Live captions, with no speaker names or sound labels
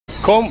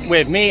Come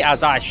with me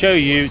as I show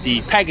you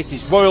the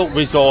Pegasos Royal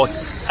Resort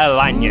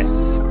Alanya.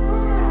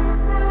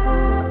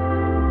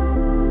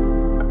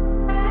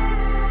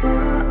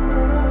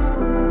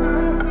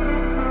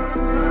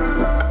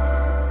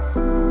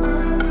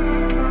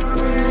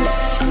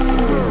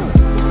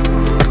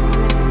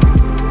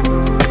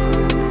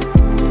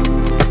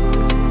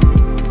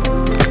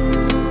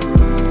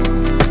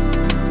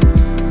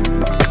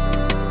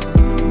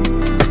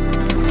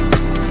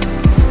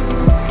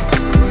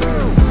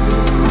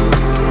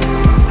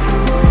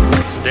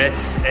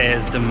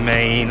 The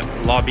main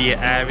lobby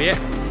area.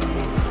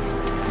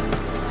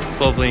 It's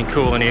lovely and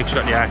cool in here because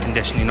you've got the air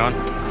conditioning on.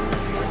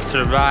 To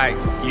the right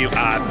you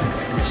have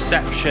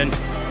reception,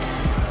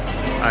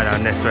 and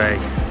on this way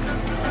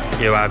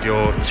you have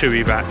your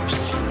TUI reps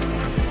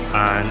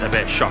and a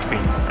bit of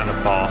shopping and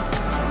a bar.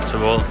 So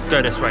we'll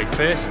go this way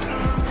first.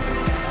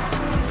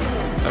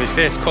 Our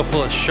first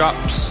couple of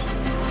shops,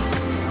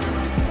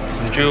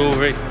 some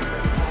jewellery.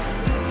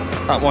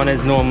 That one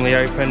is normally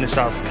open. It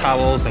sells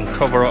towels and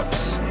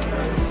cover-ups.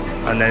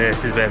 And then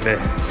this is a bit of a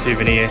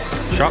souvenir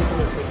shop.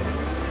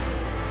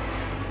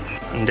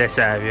 In this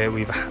area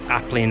we've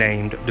aptly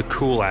named the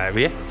cool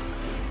area.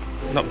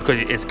 Not because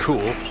it is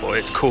cool, but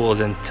it's cool as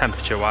in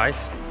temperature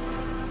wise.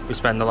 We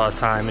spend a lot of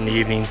time in the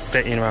evenings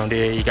sitting around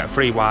here. You get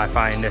free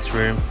Wi-Fi in this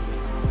room.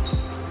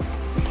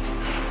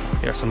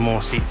 You got some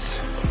more seats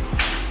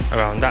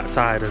around that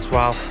side as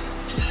well.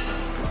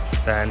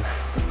 Then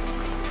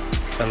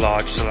a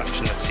large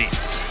selection of seats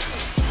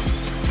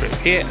through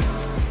here.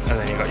 And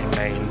then you've got your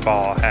main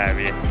bar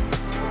area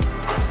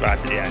right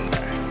at the end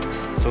there.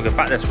 So we'll go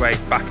back this way,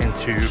 back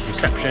into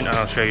reception, and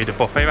I'll show you the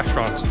buffet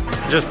restaurant.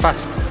 Just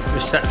past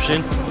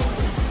reception,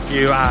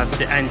 you have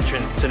the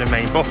entrance to the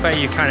main buffet.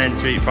 You can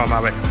enter it from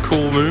our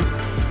cool room.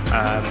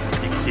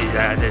 You can see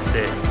there, there's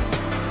the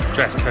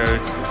dress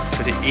code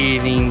for the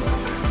evenings,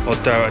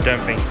 although I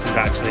don't think this is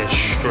actually as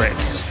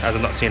strict, as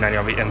I'm not seeing any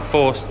of it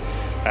enforced.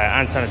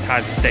 Hand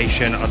sanitizer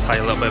station, I'll tell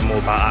you a little bit more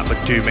about that,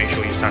 but do make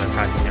sure you're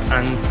sanitizing your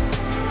hands.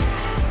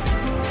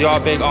 They are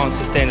big on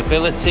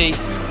sustainability,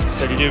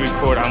 so they do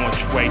record how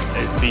much waste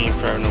is being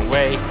thrown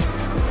away.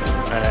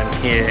 And then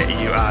here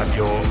you have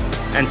your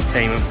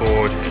entertainment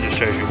board. It just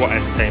shows you what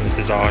entertainment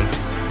is on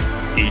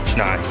each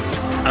night.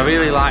 I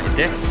really like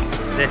this.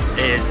 This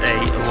is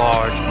a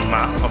large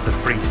map of the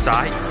 3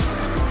 sites,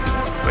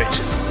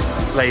 which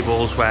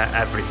labels where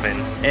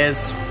everything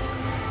is.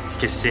 You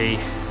can see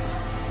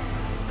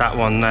that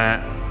one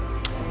there.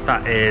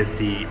 That is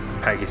the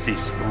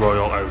Pegasos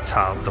Royal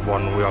Hotel, the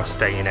one we are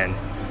staying in.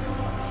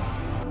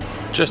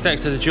 Just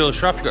next to the jewelry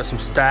shop, you've got some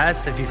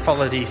stairs. If you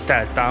follow these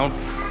stairs down,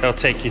 they'll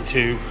take you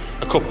to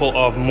a couple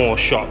of more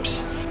shops.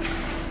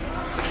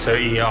 So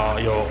here are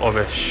your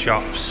other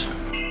shops.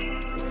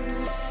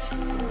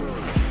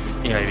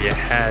 You know, your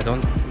hair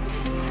done.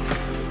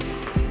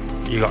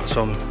 You got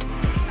some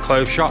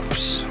clothes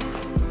shops,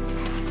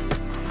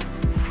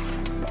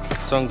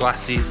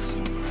 sunglasses,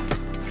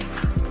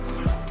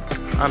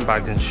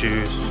 handbags and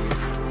shoes.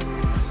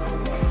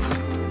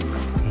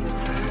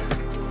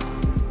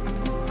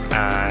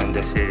 And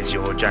this is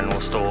your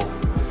general store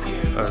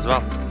as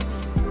well.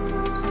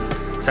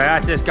 Say hi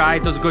to this guy,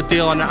 does a good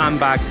deal on the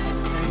handbag.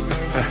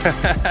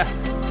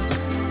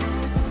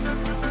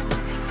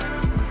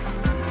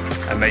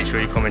 And make sure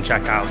you come and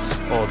check out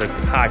all the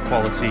high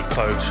quality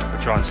clothes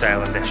which are on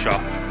sale in this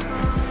shop.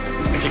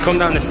 If you come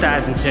down the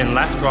stairs and turn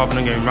left rather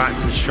than going right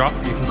to the shop,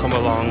 you can come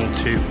along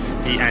to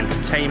the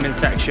entertainment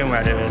section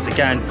where there is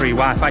again free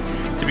Wi-Fi.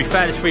 To be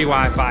fair, there's free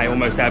Wi-Fi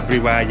almost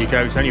everywhere you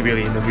go, it's only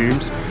really in the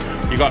rooms.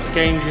 You've got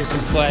games you can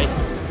play,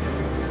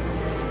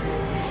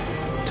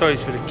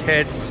 toys for the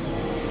kids,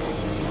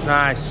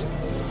 nice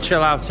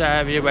chill out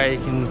area where you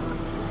can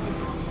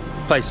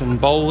play some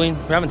bowling.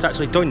 We haven't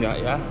actually done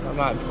that yet, that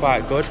might be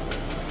quite good.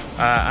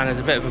 And there's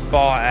a bit of a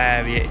bar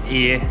area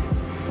here.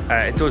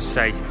 It does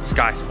say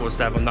Sky Sports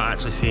there, but I'm not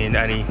actually seeing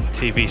any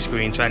TV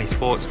screens for any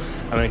sports.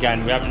 I mean,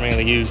 again, we haven't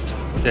really used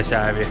this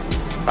area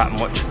that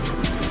much.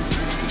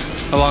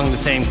 Along the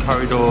same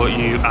corridor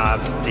you have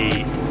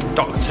the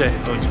doctor,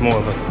 or it's more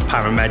of a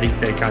paramedic.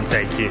 They can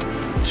take you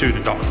to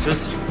the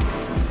doctors.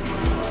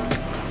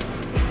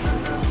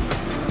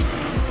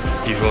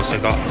 You've also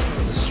got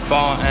the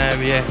spa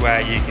area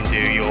where you can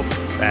do your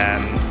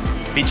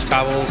beach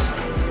towels,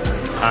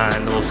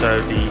 and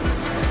also the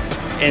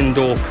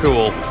indoor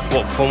pool.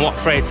 But from what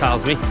Freya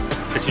tells me,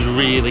 this is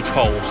really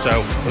cold,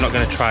 so we're not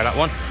going to try that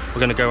one. We're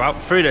going to go out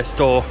through this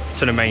door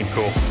to the main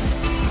pool.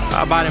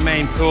 By the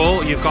main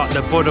pool, you've got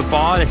the Budda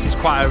Bar. This is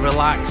quite a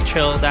relaxed,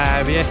 chilled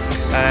area.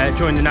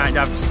 During the night, you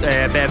have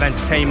a bit of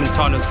entertainment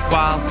on as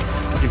well.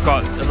 You've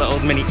got a little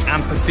mini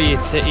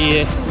amphitheatre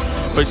here.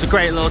 But it's a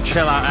great little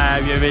chill out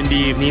area in the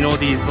evening. All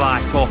these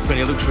lights up and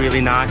it looks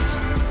really nice.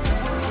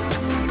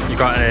 You've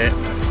got an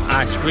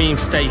ice cream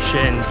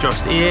station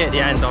just here at the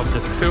end of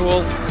the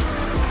pool.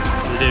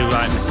 They do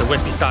like Mr.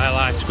 Whippy style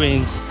ice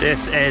creams.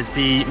 This is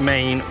the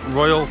main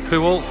royal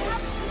pool.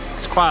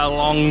 It's quite a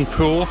long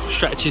pool,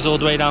 stretches all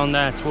the way down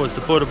there towards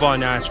the Budda Bar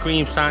and the ice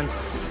cream stand.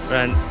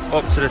 Then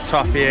up to the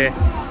top here,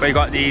 where you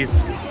got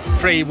these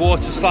free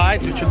water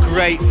slides, which are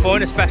great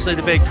fun, especially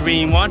the big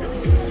green one.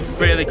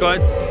 Really good.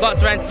 Lots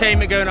of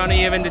entertainment going on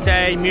here in the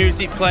day,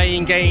 music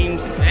playing,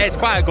 games. It's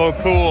quite a good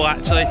pool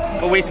actually,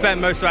 but we spent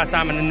most of our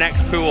time in the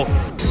next pool.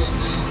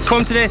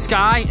 Come to this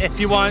guy if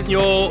you want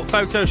your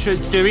photo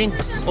shoots doing,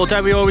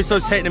 although he always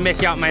does take the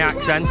mickey out of my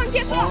accents.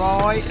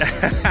 Alright,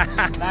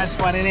 nice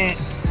one, innit?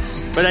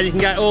 But then you can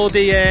get all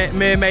the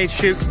mermaid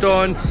shoots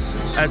done,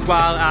 as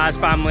well as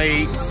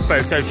family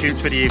photo shoots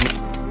for the evening.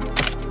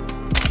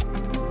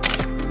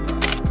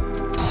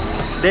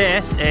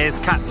 This is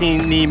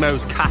Captain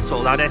Nemo's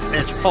castle. Now this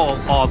is full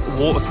of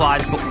water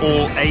slides for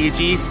all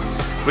ages.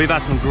 We've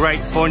had some great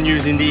fun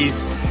using these.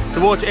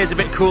 The water is a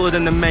bit cooler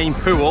than the main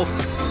pool,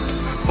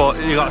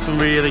 but you've got some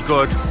really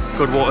good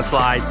water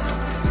slides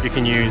you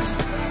can use.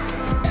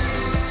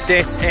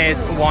 This is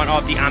one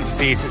of the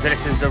amphitheatres, so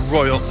this is the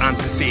Royal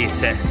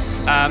Amphitheatre.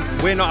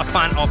 We're not a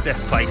fan of this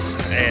place,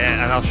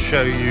 and I'll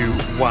show you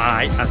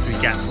why as we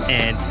get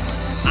in.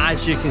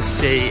 As you can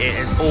see, it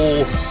is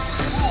all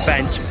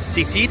bench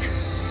seated,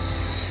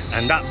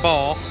 and that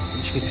bar,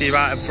 which you can see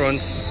right in front,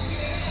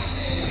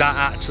 that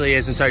actually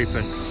isn't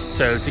open.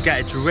 So to get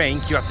a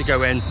drink, you have to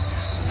go in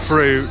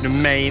through the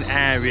main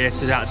area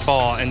to that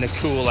bar in the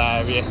cool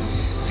area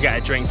to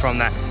get a drink from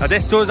there. Now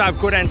this does have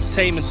good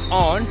entertainment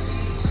on,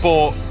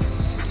 but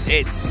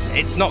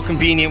it's not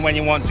convenient when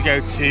you want to go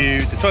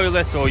to the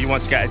toilet or you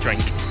want to get a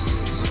drink.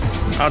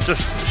 I'll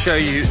just show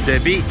you the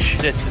beach.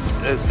 This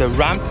is the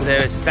ramp.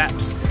 There are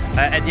steps.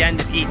 At the end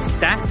of each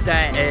step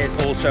there is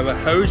also a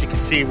hose. You can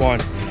see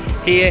one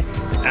here.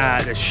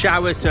 The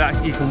showers so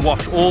that you can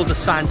wash all the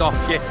sand off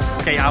you,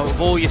 get out of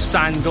all your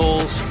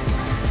sandals.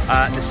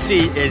 The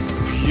sea is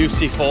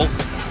beautiful.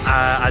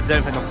 I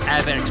don't think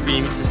I've ever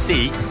experienced a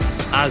sea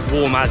as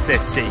warm as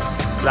this sea.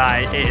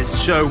 Like, it is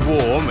so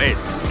warm,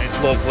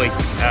 it's lovely.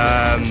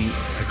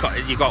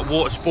 You've got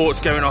water sports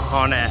going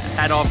on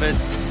ahead of us.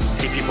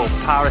 See people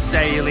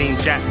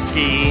parasailing, jet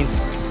skiing.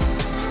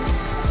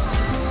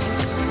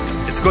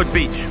 It's a good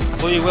beach.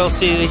 Well, you will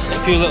see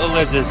a few little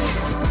lizards.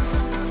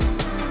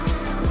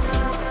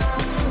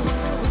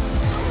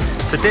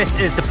 So this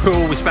is the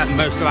pool we spent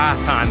most of our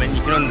time in.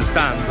 You can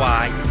understand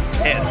why.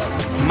 It's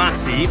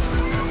massive.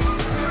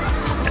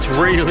 It's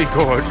really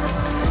good.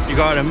 You've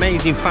got an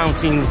amazing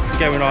fountain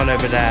going on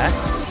over there.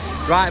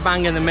 Right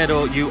bang in the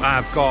middle, you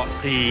have got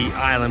the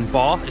island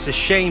bar. It's a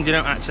shame they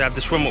don't actually have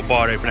the swim-up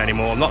bar open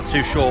anymore. I'm not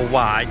too sure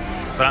why,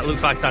 but that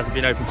looks like it hasn't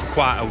been open for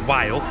quite a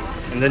while.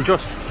 And then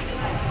just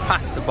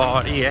past the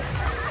bar here,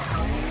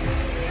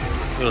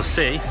 you'll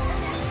see,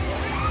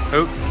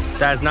 oh,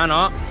 there's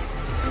Nana.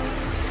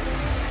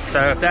 So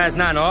if there's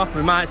Nana,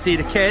 we might see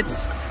the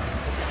kids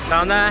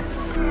down there.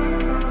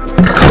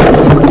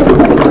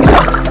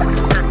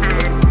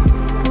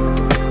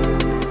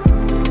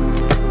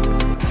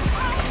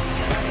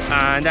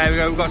 And there we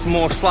go, we've got some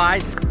more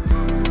slides.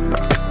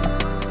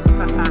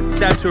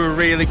 Them two are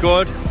really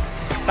good.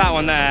 That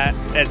one there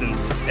isn't.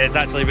 It's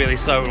actually really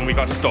slow and we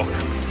got stuck.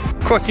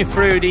 Cutting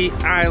through the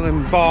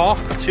island bar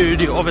to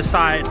the other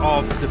side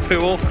of the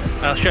pool.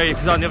 I'll show you,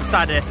 because on the other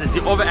side of this is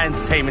the other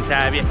entertainment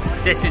area.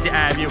 This is the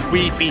area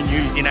we've been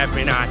using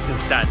every night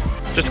instead.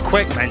 Just a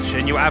quick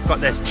mention, you have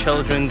got this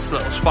children's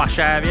little splash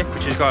area,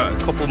 which has got a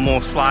couple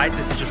more slides.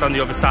 This is just on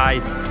the other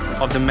side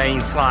of the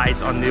main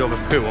slides on the other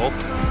pool.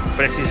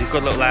 But this is a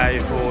good little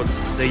area for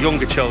the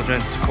younger children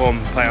to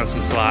come play on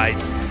some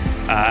slides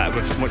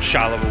with much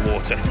shallower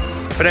water.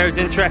 For those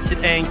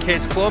interested in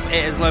Kids Club,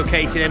 it is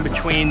located in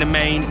between the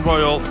main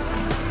Royal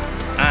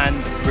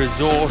and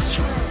Resort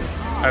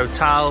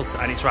hotels,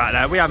 and it's right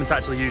there. We haven't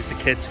actually used the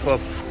Kids Club.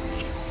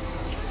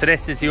 So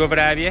this is the other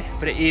area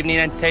for the evening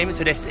entertainment.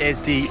 So this is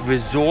the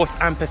Resort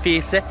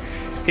Amphitheatre.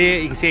 Here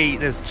you can see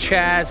there's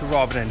chairs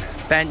rather than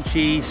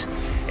benches.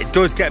 It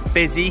does get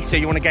busy, so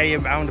you want to get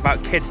around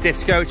about kids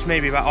disco, which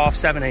maybe about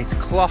 7:30, 8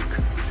 o'clock.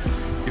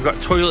 You've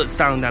got toilets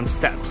down them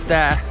steps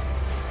there.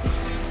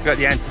 You've got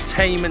the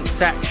entertainment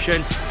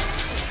section,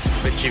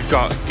 which you've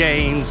got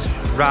games,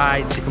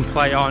 rides you can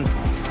play on.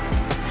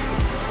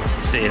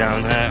 See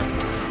down there.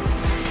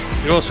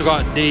 You've also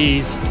got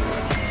these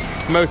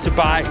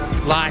motorbike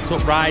light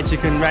up rides you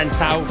can rent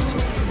out.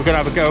 We're gonna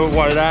have a go at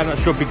one of them. That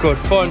should be good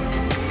fun.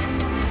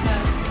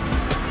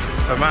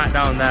 But right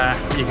down there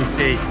you can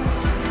see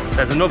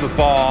there's another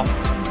bar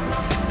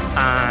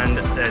and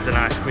there's an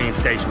ice cream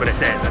station, but it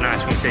says an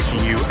ice cream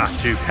station you have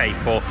to pay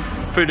for.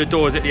 Through the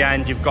doors at the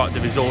end you've got the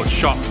resort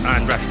shops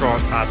and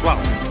restaurants as well.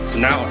 So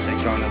now I'll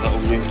take you on a little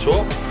room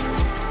tour.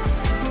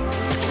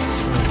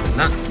 And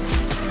that.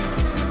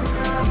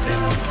 And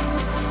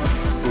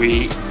then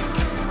we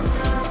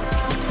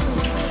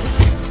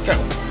go.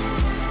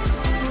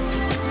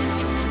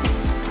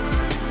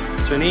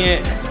 So in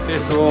here,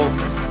 first of all,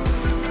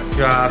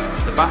 you have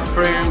the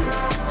bathroom,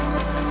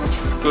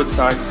 good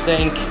sized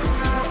sink,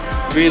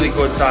 really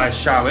good sized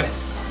shower,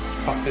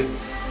 pop it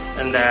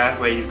in there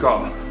where you've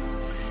got a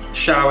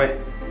shower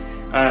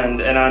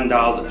and an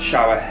handheld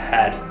shower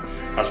head.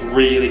 That's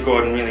really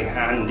good and really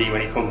handy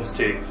when it comes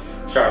to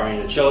showering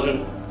your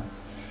children.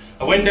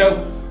 A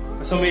window,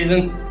 for some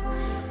reason,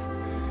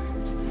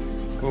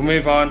 we'll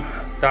move on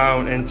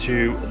down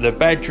into the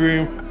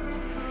bedroom,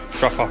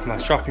 drop off my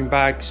shopping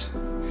bags.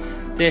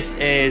 This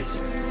is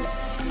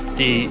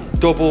the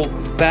double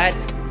bed.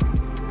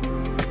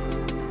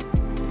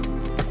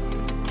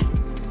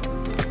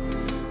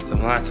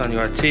 Some light on, you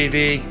got a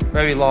TV,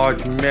 very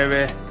large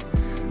mirror,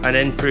 and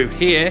then through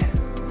here,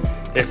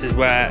 this is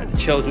where the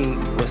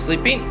children were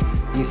sleeping.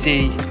 You can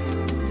see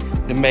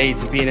the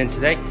maids have been in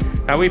today.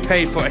 Now we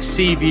paid for a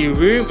sea view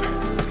room,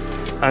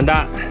 and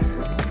that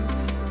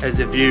is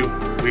the view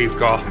we've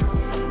got.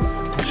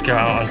 Let's go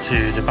out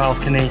onto the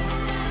balcony.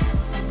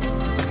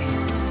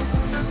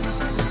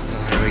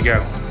 There we go.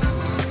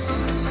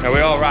 Now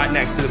we're all right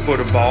next to the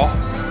Budda Bar,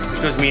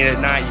 which does mean at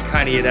night you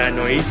can't hear their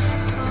noise,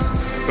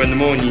 but in the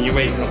morning you're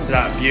waking up to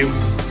that view.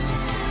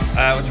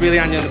 What's really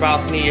handy on the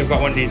balcony, you've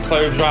got one of these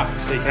clothes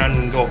racks, so you can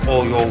hang up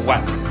all your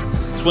wet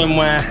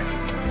swimwear.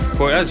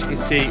 But as you can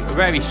see,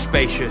 very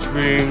spacious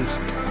rooms.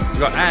 You've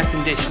got air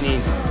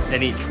conditioning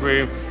in each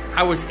room.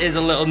 Ours is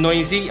a little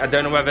noisy. I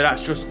don't know whether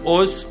that's just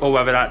us or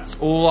whether that's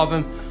all of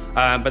them,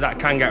 but that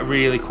can get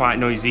really quite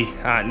noisy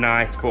at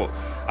night, but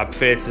I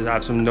prefer to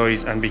have some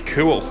noise and be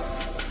cool.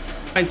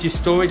 Plenty of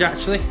storage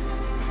actually.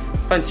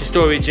 Plenty of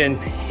storage in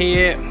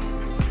here.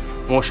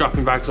 More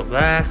shopping bags up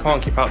there,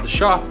 can't keep out the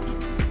shop.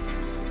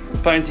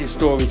 Plenty of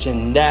storage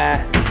in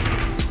there.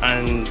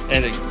 And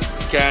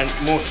again,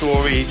 more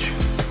storage,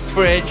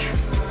 fridge,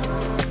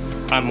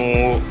 and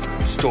more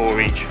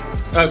storage.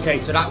 Okay,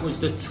 so that was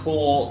the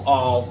tour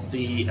of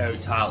the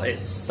hotel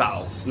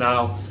itself.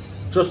 Now,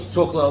 just to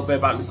talk a little bit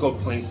about the good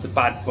points, the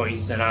bad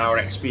points, and our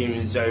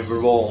experience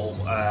overall,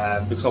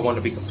 because I want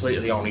to be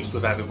completely honest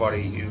with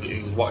everybody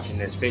who's watching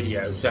this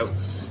video. So,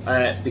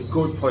 the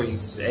good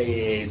points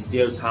is the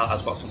hotel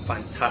has got some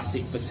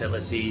fantastic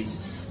facilities.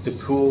 The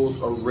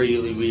pools are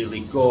really, really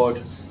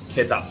good.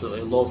 Kids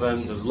absolutely love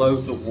them. There's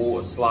loads of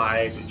water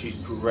slides, which is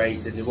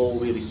great, and they're all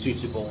really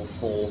suitable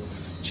for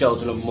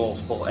children of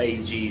multiple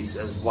ages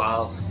as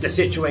well. The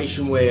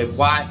situation with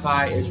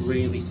Wi-Fi is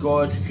really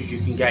good because you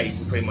can get it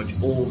to pretty much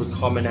all the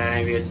common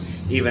areas,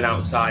 even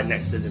outside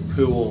next to the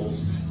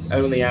pools. The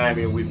only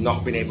area we've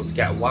not been able to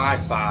get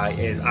Wi-Fi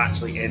is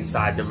actually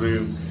inside the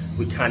room.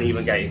 We can't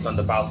even get it on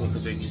the balcony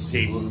because we can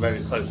see we're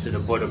very close to the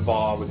Budda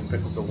Bar. We can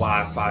pick up the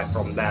Wi-Fi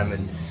from them,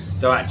 and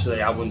so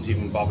actually I wouldn't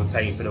even bother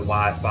paying for the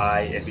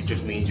Wi-Fi if it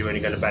just means you're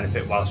only going to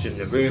benefit whilst you're in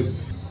the room.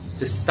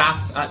 The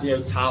staff at the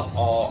hotel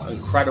are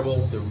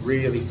incredible. They're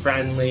really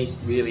friendly,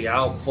 really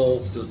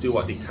helpful. They'll do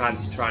what they can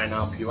to try and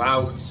help you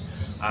out.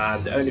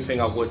 The only thing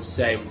I would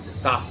say with the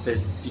staff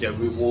is,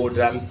 reward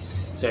them.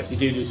 So if they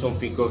do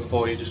something good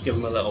for you, just give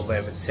them a little bit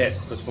of a tip,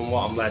 because from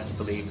what I'm led to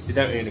believe is they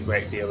don't earn a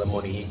great deal of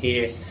money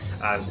here.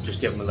 So just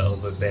give them a little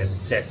bit of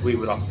a tip. We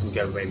would often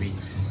go maybe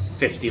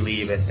 50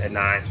 leave a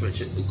night,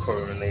 which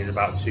currently is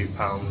about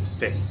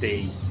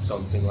 £2.50,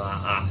 something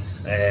like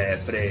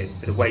that, for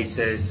the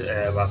waiters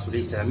whilst we're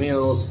eating our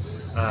meals,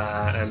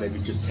 and maybe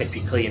just tip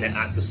you clean it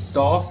at the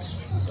start,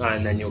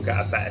 and then you'll get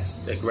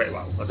a great,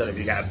 well, I don't know if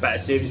you get a better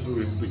service, but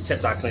we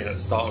tipped our clean at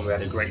the start and we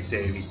had a great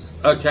service.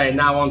 Okay,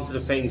 now on to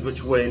the things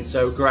which weren't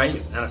so great,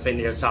 and I think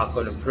the hotel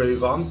could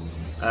improve on.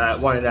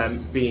 One of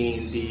them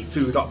being the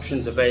food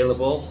options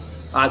available.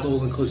 As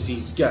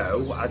all-inclusives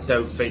go, I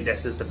don't think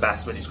this is the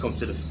best when it's come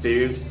to the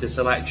food. The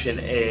selection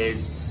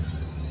is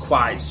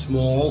quite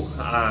small.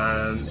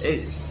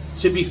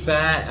 To be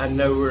fair, I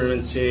know we're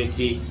in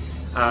Turkey,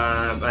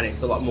 and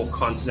it's a lot more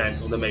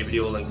continental than maybe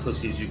the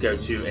all-inclusives you go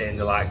to in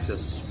the likes of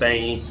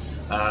Spain,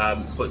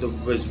 but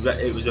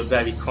it was a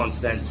very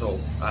continental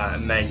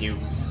menu.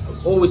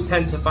 I always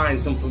tend to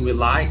find something we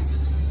liked,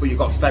 but you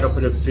got fed up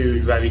with the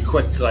food very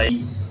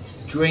quickly.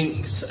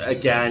 Drinks,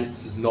 again,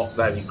 not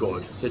very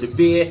good. So the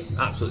beer,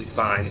 absolutely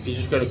fine. If you're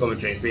just going to come and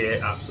drink beer,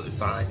 absolutely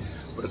fine.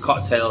 But the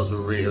cocktails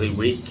were really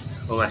weak,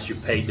 unless you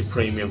paid the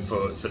premium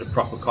for the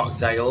proper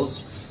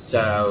cocktails.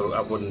 So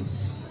I wouldn't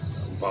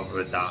bother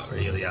with that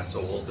really at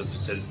all. The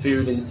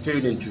food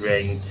and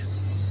drink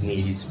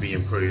needed to be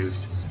improved.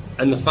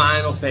 And the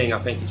final thing I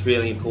think it's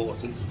really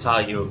important to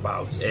tell you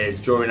about is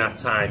during our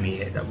time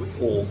here that we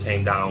all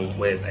came down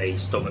with a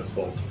stomach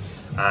bug.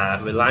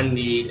 We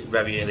landed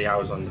very early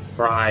hours on the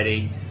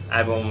Friday.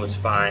 Everyone was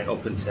fine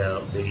up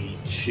until the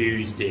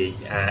Tuesday,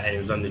 and it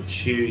was on the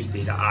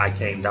Tuesday that I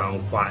came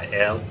down quite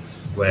ill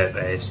with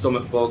a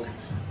stomach bug.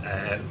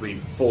 We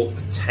thought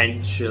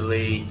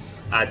potentially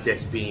had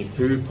this being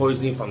food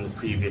poisoning from the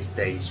previous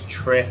day's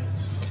trip,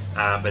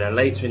 but then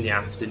later in the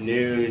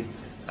afternoon,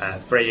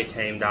 Freya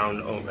came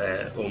down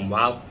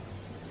unwell.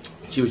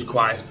 She was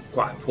quite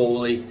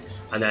poorly,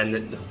 and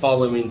then the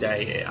following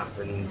day it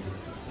happened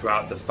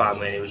throughout the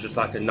family, and it was just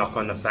like a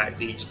knock-on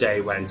effect. Each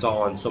day went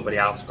on, somebody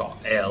else got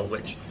ill,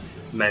 which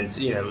meant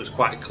it was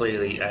quite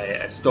clearly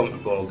a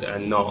stomach bug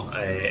and not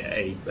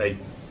a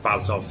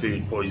bout of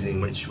food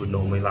poisoning, which would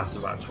normally last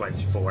about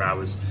 24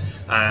 hours.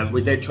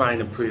 We did try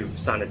and improve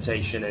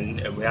sanitation,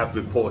 and we have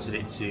reported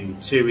it to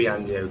TUI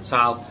and the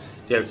hotel.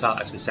 The hotel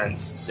actually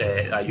sent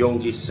our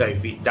youngest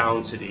Sophie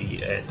down to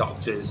the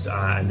doctors,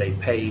 and they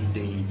paid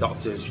the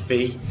doctor's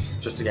fee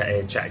just to get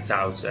her checked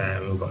out.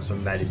 We've got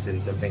some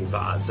medicines and things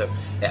like that, so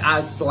it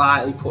has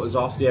slightly put us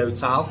off the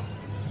hotel,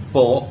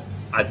 but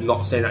I'm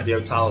not saying that the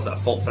hotel is at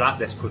fault for that.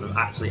 This could have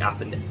actually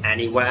happened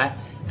anywhere,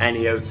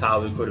 any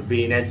hotel we could have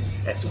been in.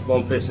 If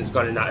one person's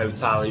gone in that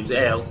hotel who's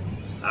ill,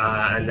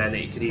 and then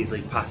it could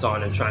easily pass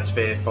on and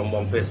transfer from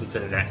one person to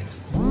the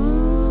next.